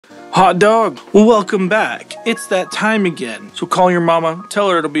Hot dog, welcome back. It's that time again. So call your mama, tell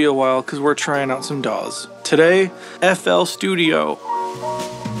her it'll be a while because we're trying out some DAWs. Today, FL Studio.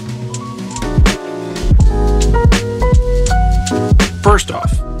 First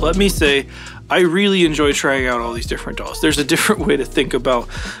off, let me say, I really enjoy trying out all these different DAWs. There's a different way to think about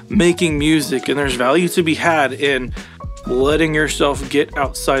making music, and there's value to be had in letting yourself get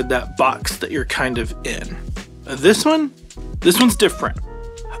outside that box that you're kind of in. This one's different.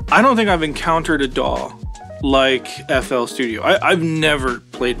 I don't think I've encountered a DAW like FL Studio. I've never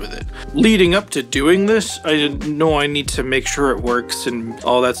played with it. Leading up to doing this, I didn't know I need to make sure it works and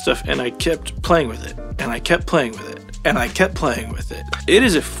all that stuff, and I kept playing with it, and I kept playing with it, and I kept playing with it. It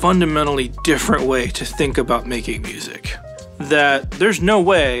is a fundamentally different way to think about making music that there's no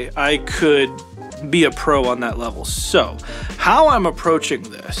way I could be a pro on that level. So, how I'm approaching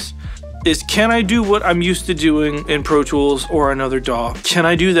this is, can I do what I'm used to doing in Pro Tools or another DAW? Can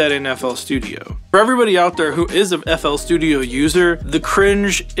I do that in FL Studio? For everybody out there who is a FL Studio user, the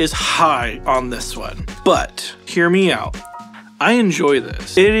cringe is high on this one. But hear me out. I enjoy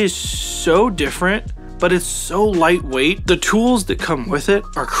this. It is so different, but it's so lightweight. The tools that come with it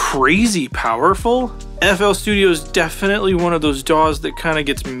are crazy powerful. FL Studio is definitely one of those DAWs that kind of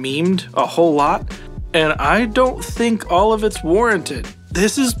gets memed a whole lot, and I don't think all of it's warranted.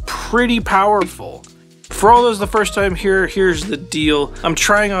 This is pretty powerful. For all those the first time here, here's the deal. I'm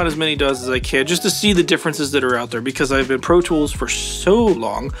trying out as many DAWs as I can just to see the differences that are out there, because I've been Pro Tools for so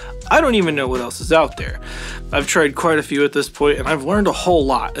long, I don't even know what else is out there. I've tried quite a few at this point, and I've learned a whole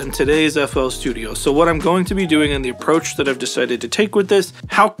lot in today's FL Studio. So what I'm going to be doing, and the approach that I've decided to take with this,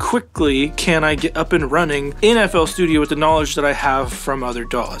 how quickly can I get up and running in FL Studio with the knowledge that I have from other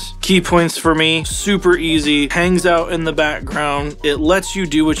DAWs? Key points for me, super easy, hangs out in the background. It lets you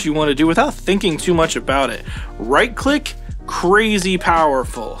do what you want to do without thinking too much about it. Right click, crazy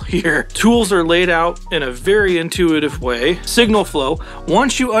powerful here. Tools are laid out in a very intuitive way. Signal flow,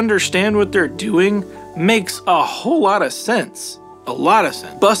 once you understand what they're doing, makes a whole lot of sense. A lot of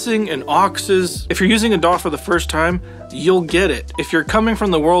sense. Bussing and auxes, if you're using a DAW for the first time, you'll get it. If you're coming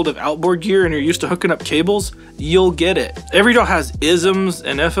from the world of outboard gear and you're used to hooking up cables, you'll get it. Every DAW has isms,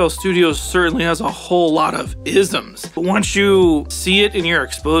 and FL Studio certainly has a whole lot of isms. But once you see it and you're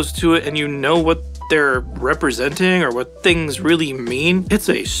exposed to it and you know what they're representing or what things really mean, it's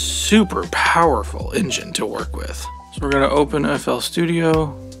a super powerful engine to work with. So we're gonna open FL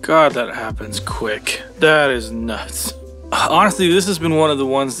Studio. God, that happens quick. That is nuts. Honestly, this has been one of the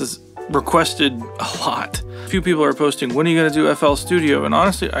ones that's requested a lot. A few people are posting, when are you gonna do FL Studio? And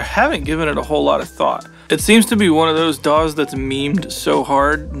honestly, I haven't given it a whole lot of thought. It seems to be one of those DAWs that's memed so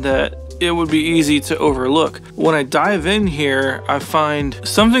hard that it would be easy to overlook. When I dive in here, I find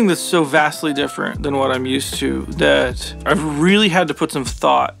something that's so vastly different than what I'm used to that I've really had to put some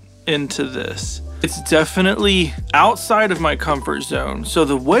thought into this. It's definitely outside of my comfort zone. So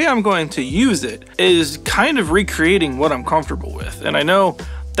the way I'm going to use it is kind of recreating what I'm comfortable with. And I know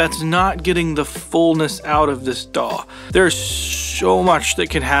that's not getting the fullness out of this DAW. There's so much that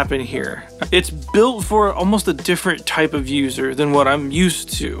can happen here. It's built for almost a different type of user than what I'm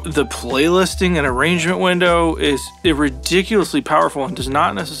used to. The playlisting and arrangement window is ridiculously powerful and does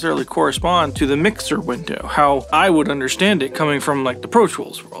not necessarily correspond to the mixer window, how I would understand it coming from like the Pro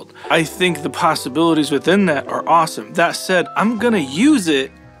Tools world. I think the possibilities within that are awesome. That said, I'm gonna use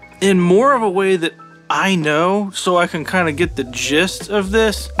it in more of a way that I know, so I can kind of get the gist of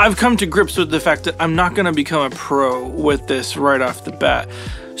this. I've come to grips with the fact that I'm not going to become a pro with this right off the bat.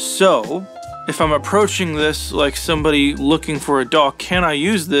 So if I'm approaching this like somebody looking for a DAW, can I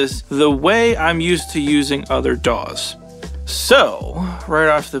use this the way I'm used to using other DAWs? So right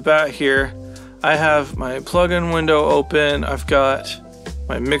off the bat here, I have my plugin window open. I've got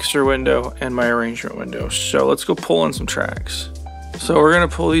my mixer window and my arrangement window. So let's go pull in some tracks. So we're gonna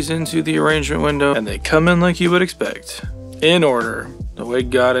pull these into the arrangement window, and they come in like you would expect, in order, the way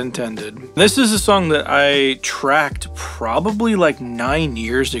God intended. This is a song that I tracked probably like 9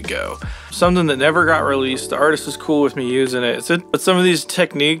 years ago. Something that never got released. The artist was cool with me using it. But some of these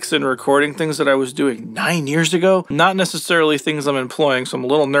techniques and recording things that I was doing 9 years ago, not necessarily things I'm employing, so I'm a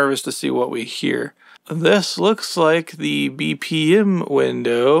little nervous to see what we hear. This looks like the BPM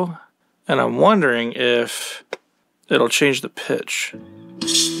window, and I'm wondering if it'll change the pitch.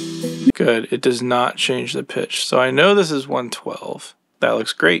 Good, it does not change the pitch. So I know this is 112. That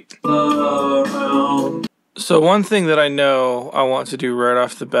looks great. So one thing that I know I want to do right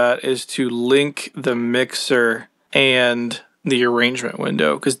off the bat is to link the mixer and the arrangement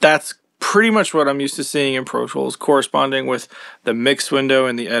window, because that's pretty much what I'm used to seeing in Pro Tools, corresponding with the mix window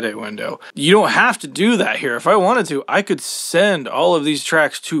and the edit window. You don't have to do that here. If I wanted to, I could send all of these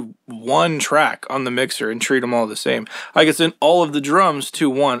tracks to one track on the mixer and treat them all the same. I could send all of the drums to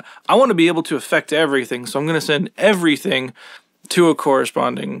one. I want to be able to affect everything, so I'm going to send everything to a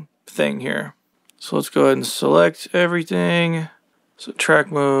corresponding thing here. So let's go ahead and select everything. So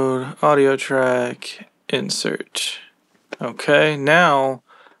track mode, audio track, insert. Okay, now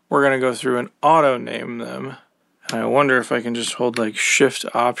we're going to go through and auto name them. And I wonder if I can just hold like Shift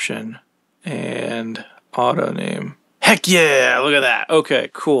Option and auto name. Heck yeah, look at that. Okay,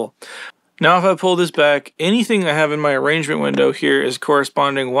 cool. Now if I pull this back, anything I have in my arrangement window here is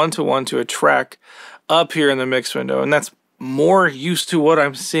corresponding one-to-one to a track up here in the mix window. And that's more used to what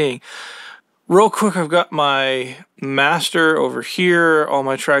I'm seeing. Real quick, I've got my master over here, all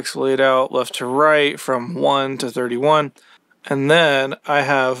my tracks laid out left to right from 1 to 31. And then I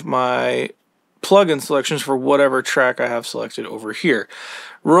have my plugin selections for whatever track I have selected over here.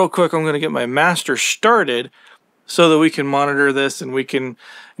 Real quick, I'm going to get my master started so that we can monitor this and we can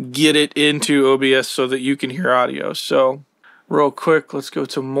get it into OBS so that you can hear audio. So real quick, let's go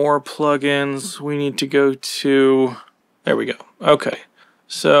to more plugins. We need to go to, there we go. Okay,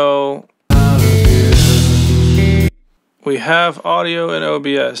 so we have audio in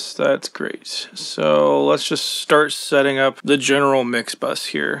OBS. That's great. So let's just start setting up the general mix bus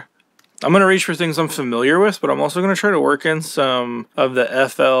here. I'm going to reach for things I'm familiar with, but I'm also going to try to work in some of the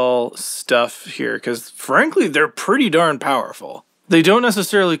FL stuff here because frankly, they're pretty darn powerful. They don't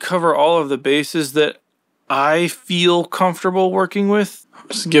necessarily cover all of the bases that I feel comfortable working with.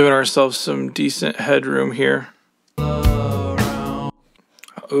 Just giving ourselves some decent headroom here.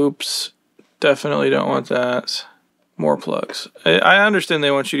 Oops. Definitely don't want that. More plugs. I understand they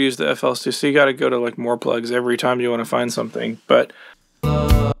want you to use the FLs too, so you got to go to like more plugs every time you want to find something. But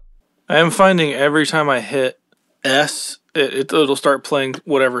I am finding every time I hit S, it'll start playing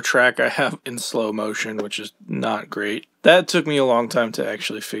whatever track I have in slow motion, which is not great. That took me a long time to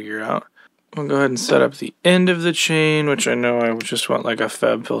actually figure out. I'll go ahead and set up the end of the chain, which I know I just want like a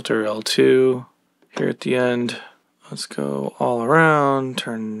Fab filter L2 here at the end. Let's go all around,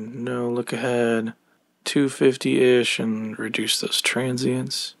 turn no look ahead. 250-ish and reduce those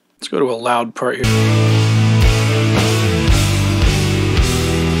transients. Let's go to a loud part here.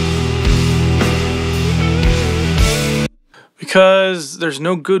 Because there's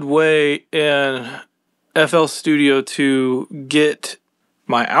no good way in FL Studio to get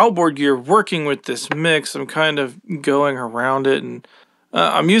my outboard gear working with this mix. I'm kind of going around it, and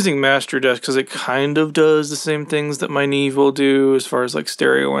I'm using Master Desk because it kind of does the same things that my Neve will do as far as like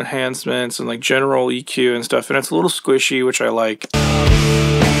stereo enhancements and like general EQ and stuff, and it's a little squishy, which I like.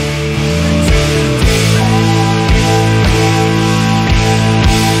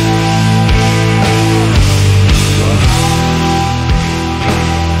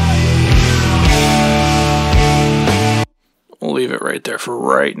 We'll leave it right there for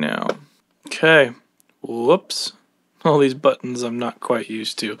right now. Okay. Whoops. All these buttons I'm not quite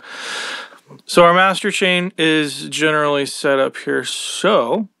used to. So our master chain is generally set up here.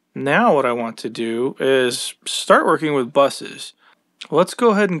 So now what I want to do is start working with buses. Let's go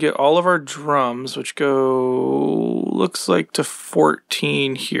ahead and get all of our drums, which go, looks like to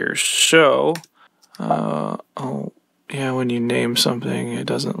 14 here. So, oh yeah, when you name something, it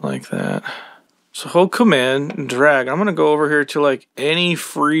doesn't like that. So hold Command and drag. I'm going to go over here to like any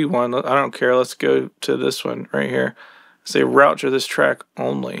free one. I don't care. Let's go to this one right here. Say route to this track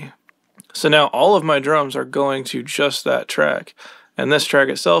only. So now all of my drums are going to just that track. And this track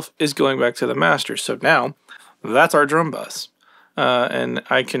itself is going back to the master. So now that's our drum bus. And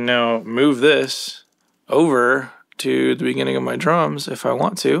I can now move this over to the beginning of my drums if I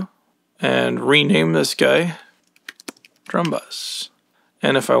want to. And rename this guy drum bus.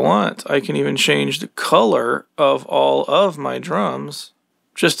 And if I want, I can even change the color of all of my drums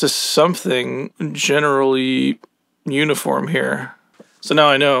just to something generally uniform here. So now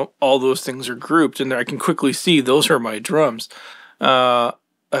I know all those things are grouped and I can quickly see those are my drums.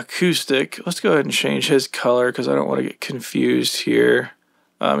 Acoustic, let's go ahead and change his color because I don't want to get confused here.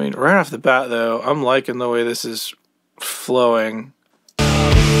 I mean, right off the bat though, I'm liking the way this is flowing.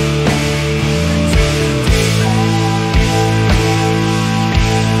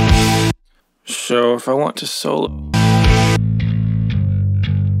 So if I want to solo,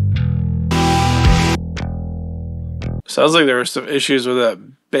 sounds like there were some issues with that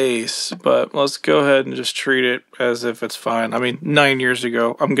bass, but let's go ahead and just treat it as if it's fine. I mean, 9 years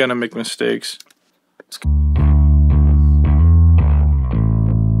ago, I'm gonna make mistakes.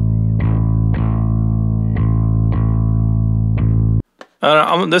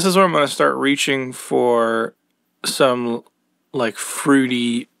 This is where I'm going to start reaching for some like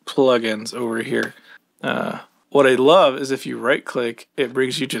fruity plugins over here. What I love is if you right click, it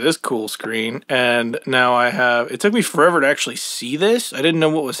brings you to this cool screen. And now it took me forever to actually see this. I didn't know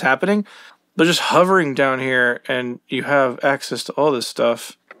what was happening. But just hovering down here and you have access to all this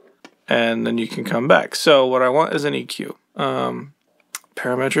stuff. And then you can come back. So what I want is an EQ.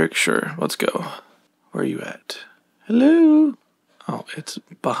 Parametric, sure, let's go. Where are you at? Hello? Oh, it's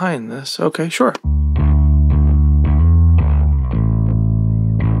behind this. Okay, sure.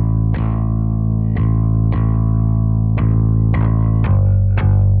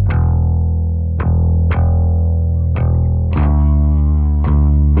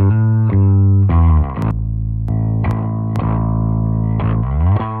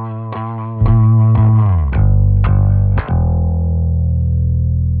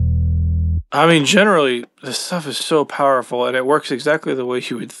 I mean, generally, this stuff is so powerful, and it works exactly the way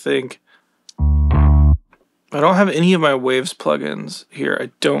you would think. I don't have any of my Waves plugins here,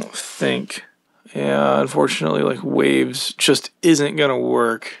 I don't think. Yeah, unfortunately, like, Waves just isn't gonna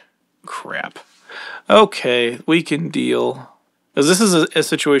work. Crap. Okay, we can deal. Because this is a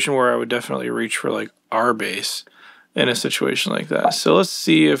situation where I would definitely reach for, like, R bass in a situation like that. So let's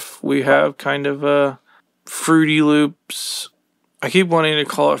see if we have kind of a Fruity Loops. I keep wanting to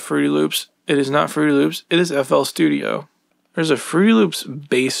call it Fruity Loops. It is not Fruity Loops, it is FL Studio. There's a Fruity Loops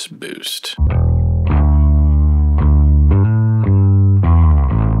bass boost.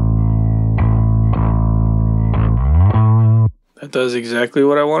 That does exactly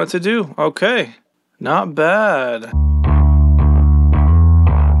what I want it to do. Okay, not bad.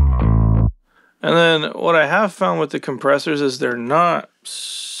 And then what I have found with the compressors is they're not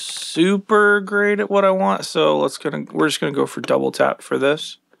super great at what I want, so we're just gonna go for double tap for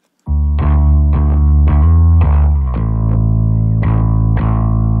this.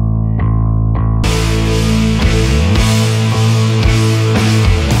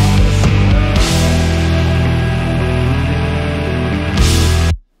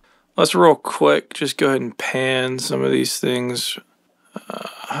 Let's real quick just go ahead and pan some of these things.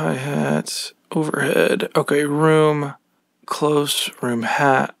 Hi-hats, overhead. Okay, room, close, room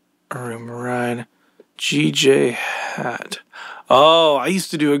hat, room ride, GJ hat. Oh, I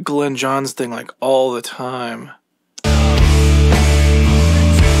used to do a Glenn Johns thing like all the time.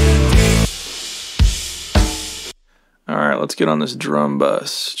 Alright, let's get on this drum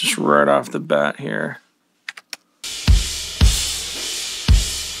bus just right off the bat here.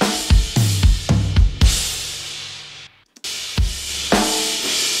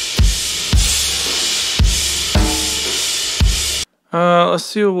 Let's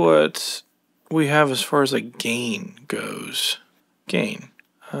see what we have as far as like gain goes. Gain.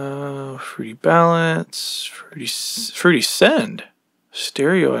 Fruity balance, fruity send,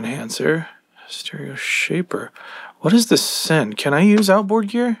 stereo enhancer, stereo shaper. What is the send? Can I use outboard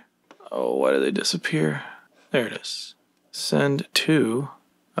gear? Oh, why did they disappear? There it is. Send to.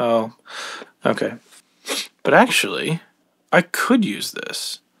 Oh, okay. But actually, I could use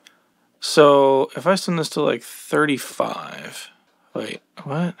this. So if I send this to like 35. Wait,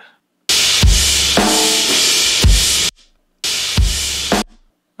 what?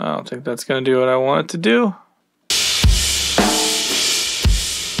 I don't think that's going to do what I want it to do.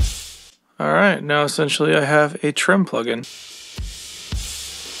 Alright, now essentially I have a trim plugin.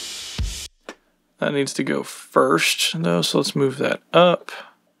 That needs to go first, though, so let's move that up.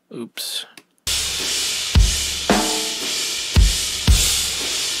 Oops.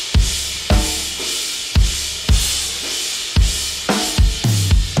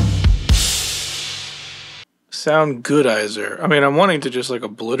 Sound goodizer. I mean, I'm wanting to just like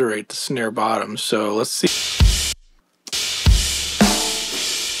obliterate the snare bottom, so let's see.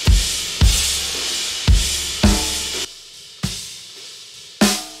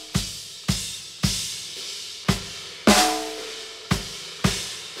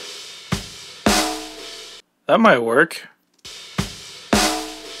 That might work.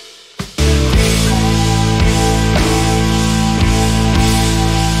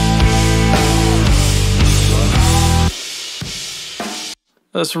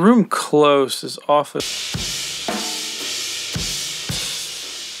 This room close is awful.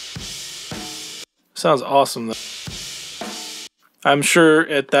 Sounds awesome though. I'm sure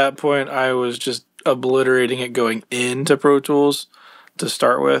at that point I was just obliterating it going into Pro Tools to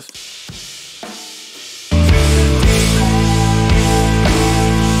start with.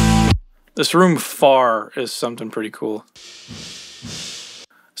 This room far is something pretty cool.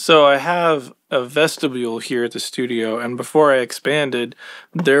 So I have a vestibule here at the studio, and before I expanded,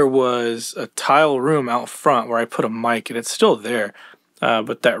 there was a tile room out front where I put a mic, and it's still there.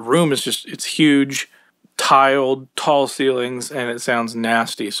 But that room is it's huge, tiled, tall ceilings, and it sounds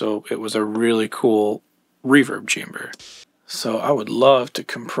nasty. So it was a really cool reverb chamber. So I would love to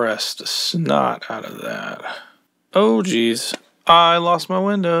compress the snot out of that. Oh geez, I lost my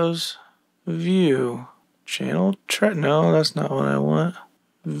windows. View, channel track. No, that's not what I want.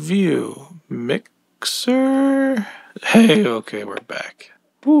 View, mixer. Hey, okay, we're back.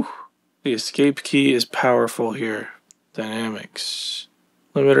 Whew. The escape key is powerful here. Dynamics,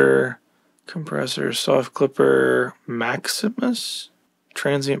 limiter, compressor, soft clipper, Maximus,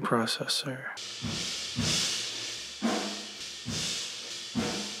 transient processor.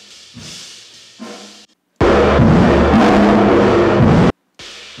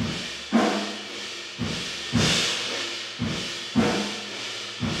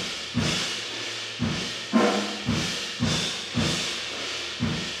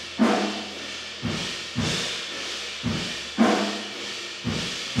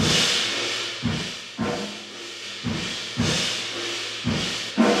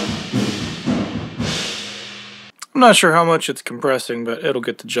 I'm not sure how much it's compressing, but it'll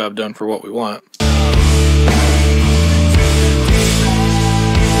get the job done for what we want. I'm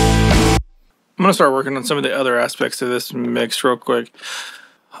gonna start working on some of the other aspects of this mix real quick.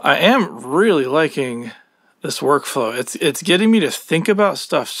 I am really liking this workflow. It's getting me to think about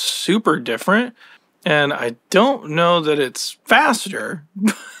stuff super different, and I don't know that it's faster,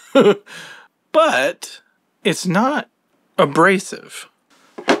 but it's not abrasive.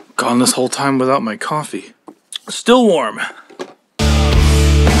 Gone this whole time without my coffee. Still warm.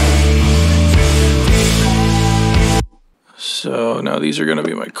 So now these are going to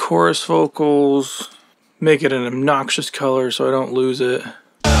be my chorus vocals. Make it an obnoxious color so I don't lose it.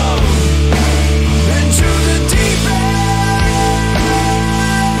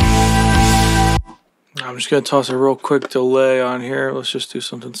 I'm just going to toss a real quick delay on here. Let's just do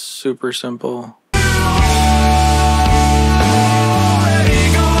something super simple.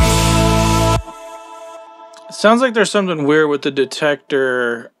 Sounds like there's something weird with the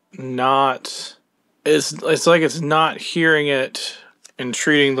detector not... It's like it's not hearing it and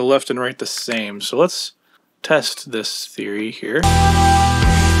treating the left and right the same. So let's test this theory here.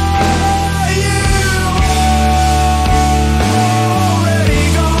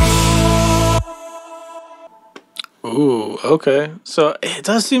 Ooh, okay. So it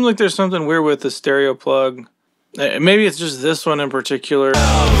does seem like there's something weird with the stereo plug. Maybe it's just this one in particular.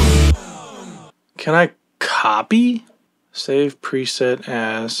 Can I copy? Save preset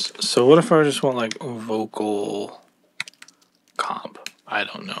as. So what if I just want like vocal comp? I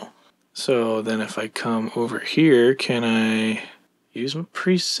don't know. So then if I come over here, can I use my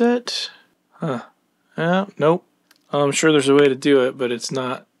preset? Huh. Nope. I'm sure there's a way to do it, but it's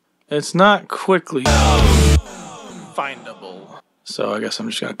not quickly findable. So I guess I'm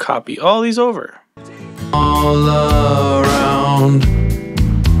just gonna copy all these over. All around.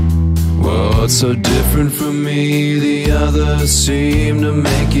 What's so different from me? The others seem to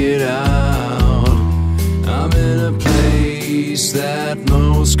make it out. I'm in a place that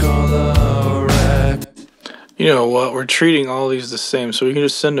most call a wreck. You know what? We're treating all these the same, so we can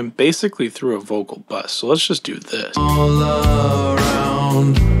just send them basically through a vocal bus. So let's just do this. All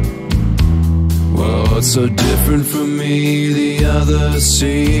around. What's so different from me? The others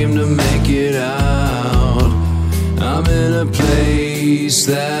seem to make it out. I'm in a place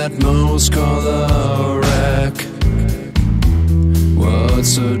that most call a wreck.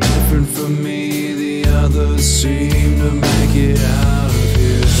 What's so different from me? The others seem to make it out of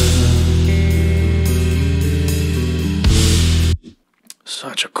here.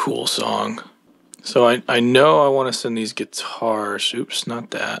 Such a cool song. So I know I want to send these guitars. Oops,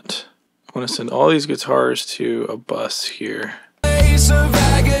 not that. I want to send all these guitars to a bus here. Place of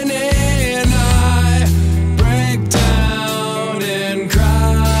agony, and I break down and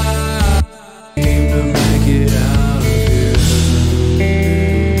cry. Aim to make it out of here.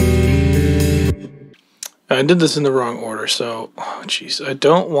 I did this in the wrong order, so oh jeez, I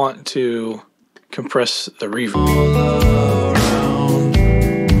don't want to compress the reverb. All around.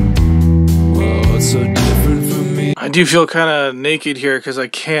 What's so different from me? I do feel kind of naked here because I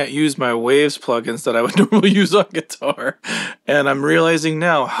can't use my Waves plugins that I would normally use on guitar. And I'm realizing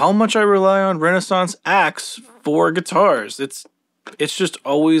now how much I rely on Renaissance Axe for guitars. It's just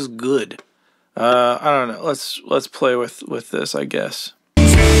always good. I don't know. Let's play with this, I guess.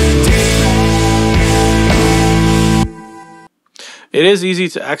 It is easy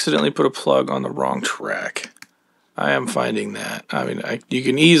to accidentally put a plug on the wrong track. I am finding that. I mean, you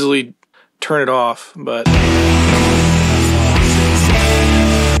can easily turn it off, but...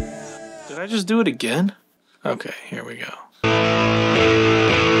 Did I just do it again? Okay, here we go.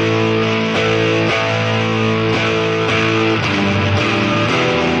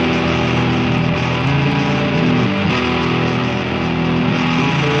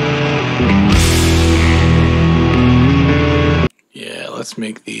 let's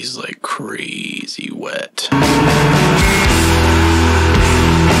make these like crazy wet. So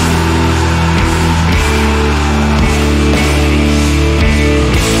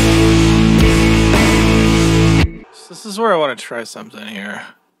this is where I want to try something here.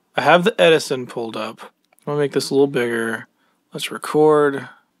 I have the Edison pulled up. I'm gonna make this a little bigger. Let's record.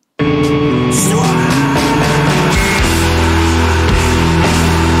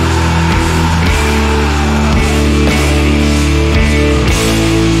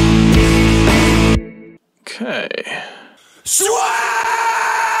 Okay.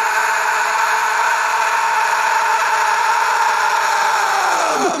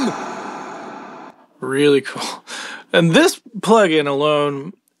 Really cool. And this plugin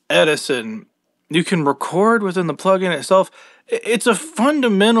alone, Edison, you can record within the plugin itself. It's a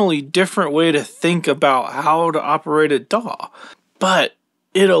fundamentally different way to think about how to operate a DAW, but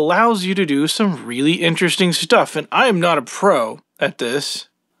it allows you to do some really interesting stuff. And I am not a pro at this.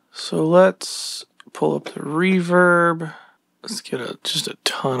 So let's pull up the reverb. Let's get just a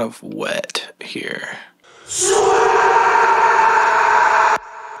ton of wet here.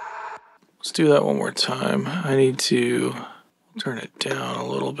 Let's do that one more time. I need to turn it down a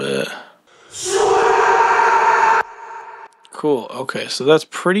little bit. Cool. Okay, so that's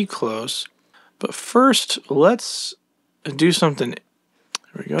pretty close. But first, let's do something.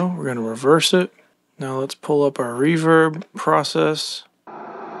 There we go. We're going to reverse it. Now let's pull up our reverb process.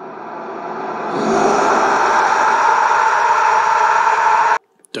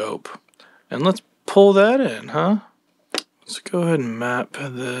 Dope. And let's pull that in, huh? Let's go ahead and map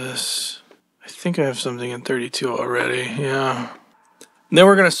this. I think I have something in 32 already. Yeah. Then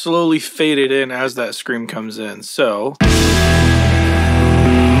we're going to slowly fade it in as that scream comes in. So. A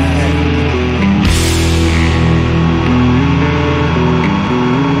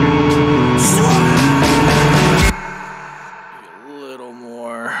little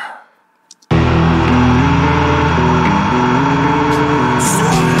more.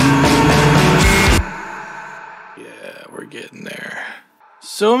 Yeah, we're getting there.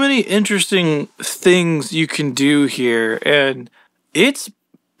 So many interesting things you can do here, and it's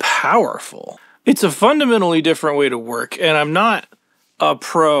powerful. It's a fundamentally different way to work, and I'm not a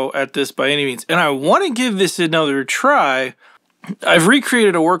pro at this by any means. And I want to give this another try. I've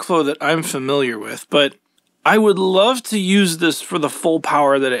recreated a workflow that I'm familiar with, but I would love to use this for the full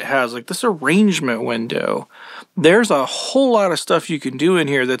power that it has. Like this arrangement window, there's a whole lot of stuff you can do in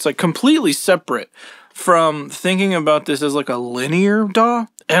here that's like completely separate from thinking about this as like a linear DAW.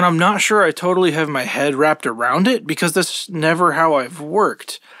 And I'm not sure I totally have my head wrapped around it because that's never how I've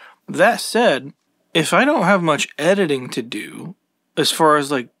worked. That said, if I don't have much editing to do, as far as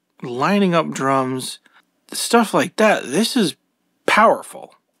like lining up drums, stuff like that, this is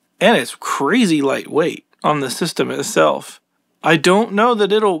powerful. And it's crazy lightweight on the system itself. I don't know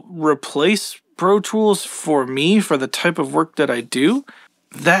that it'll replace Pro Tools for me for the type of work that I do.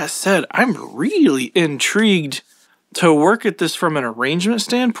 That said, I'm really intrigued to work at this from an arrangement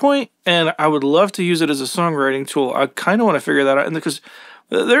standpoint, and I would love to use it as a songwriting tool. I kind of want to figure that out, and because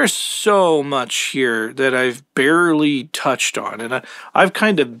there's so much here that I've barely touched on, and I've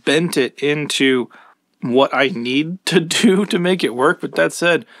kind of bent it into what I need to do to make it work. But that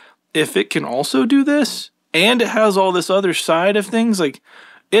said, if it can also do this, and it has all this other side of things, like,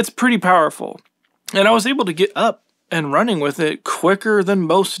 it's pretty powerful. And I was able to get up and running with it quicker than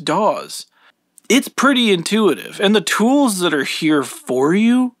most DAWs. It's pretty intuitive, and the tools that are here for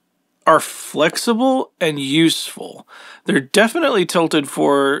you are flexible and useful. They're definitely tilted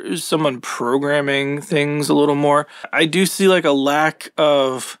for someone programming things a little more. I do see like a lack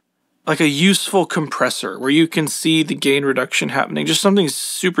of like a useful compressor where you can see the gain reduction happening, just something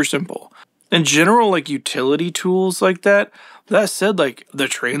super simple. In general, like utility tools like that, that said, like the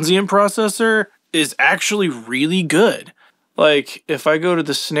transient processor is actually really good. Like if I go to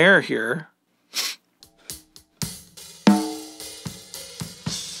the snare here,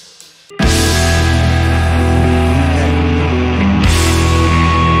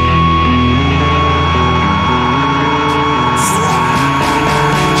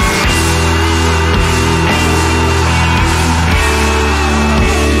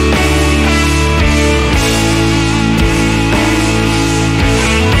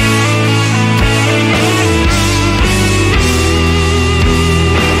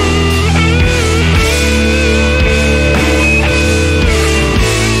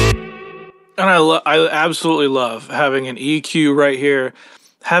 I absolutely love having an EQ right here,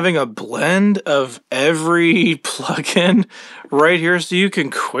 having a blend of every plugin right here so you can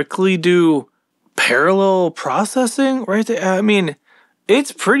quickly do parallel processing right there. I mean,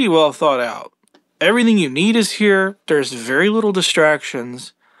 it's pretty well thought out. Everything you need is here. There's very little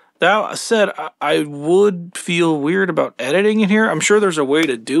distractions. That said, I would feel weird about editing in here. I'm sure there's a way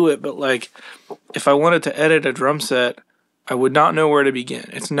to do it, but like, if I wanted to edit a drum set, I would not know where to begin.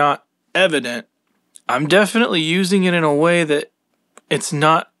 It's not evident. I'm definitely using it in a way that it's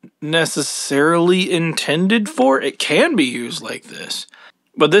not necessarily intended for. It can be used like this,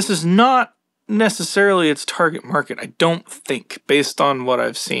 but this is not necessarily its target market, I don't think, based on what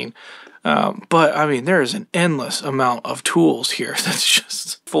I've seen. But I mean, there is an endless amount of tools here that's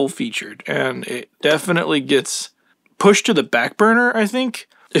just full featured, and it definitely gets pushed to the back burner, I think.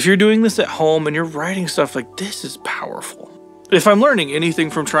 If you're doing this at home and you're writing stuff like this, is powerful. If I'm learning anything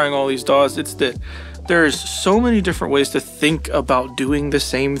from trying all these DAWs, it's that there's so many different ways to think about doing the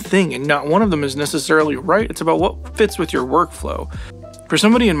same thing, and not one of them is necessarily right. It's about what fits with your workflow. For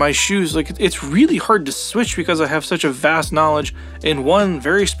somebody in my shoes, like, it's really hard to switch because I have such a vast knowledge in one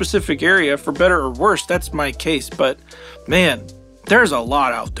very specific area, for better or worse. That's my case, but man, there's a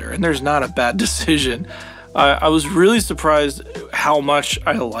lot out there, and there's not a bad decision. I was really surprised how much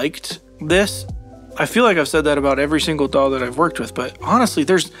I liked this. I feel like I've said that about every single DAW that I've worked with, but honestly,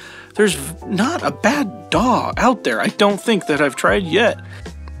 there's not a bad DAW out there, I don't think, that I've tried yet.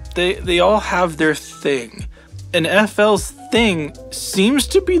 They all have their thing. And FL's thing seems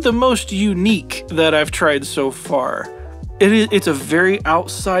to be the most unique that I've tried so far. It's a very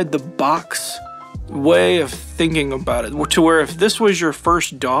outside the box way of thinking about it, to where if this was your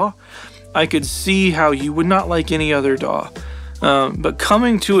first DAW, I could see how you would not like any other DAW. But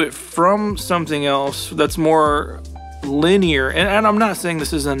coming to it from something else that's more linear, and I'm not saying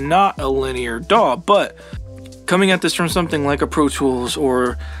this is not a linear DAW, but coming at this from something like a Pro Tools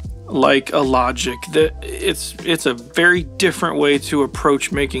or like a Logic, that it's a very different way to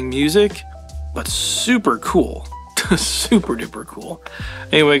approach making music, but super cool. Super duper cool.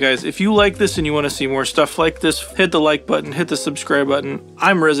 Anyway, guys, if you like this and you want to see more stuff like this, hit the like button, hit the subscribe button.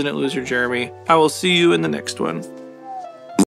 I'm Resident Loser Jeremy. I will see you in the next one.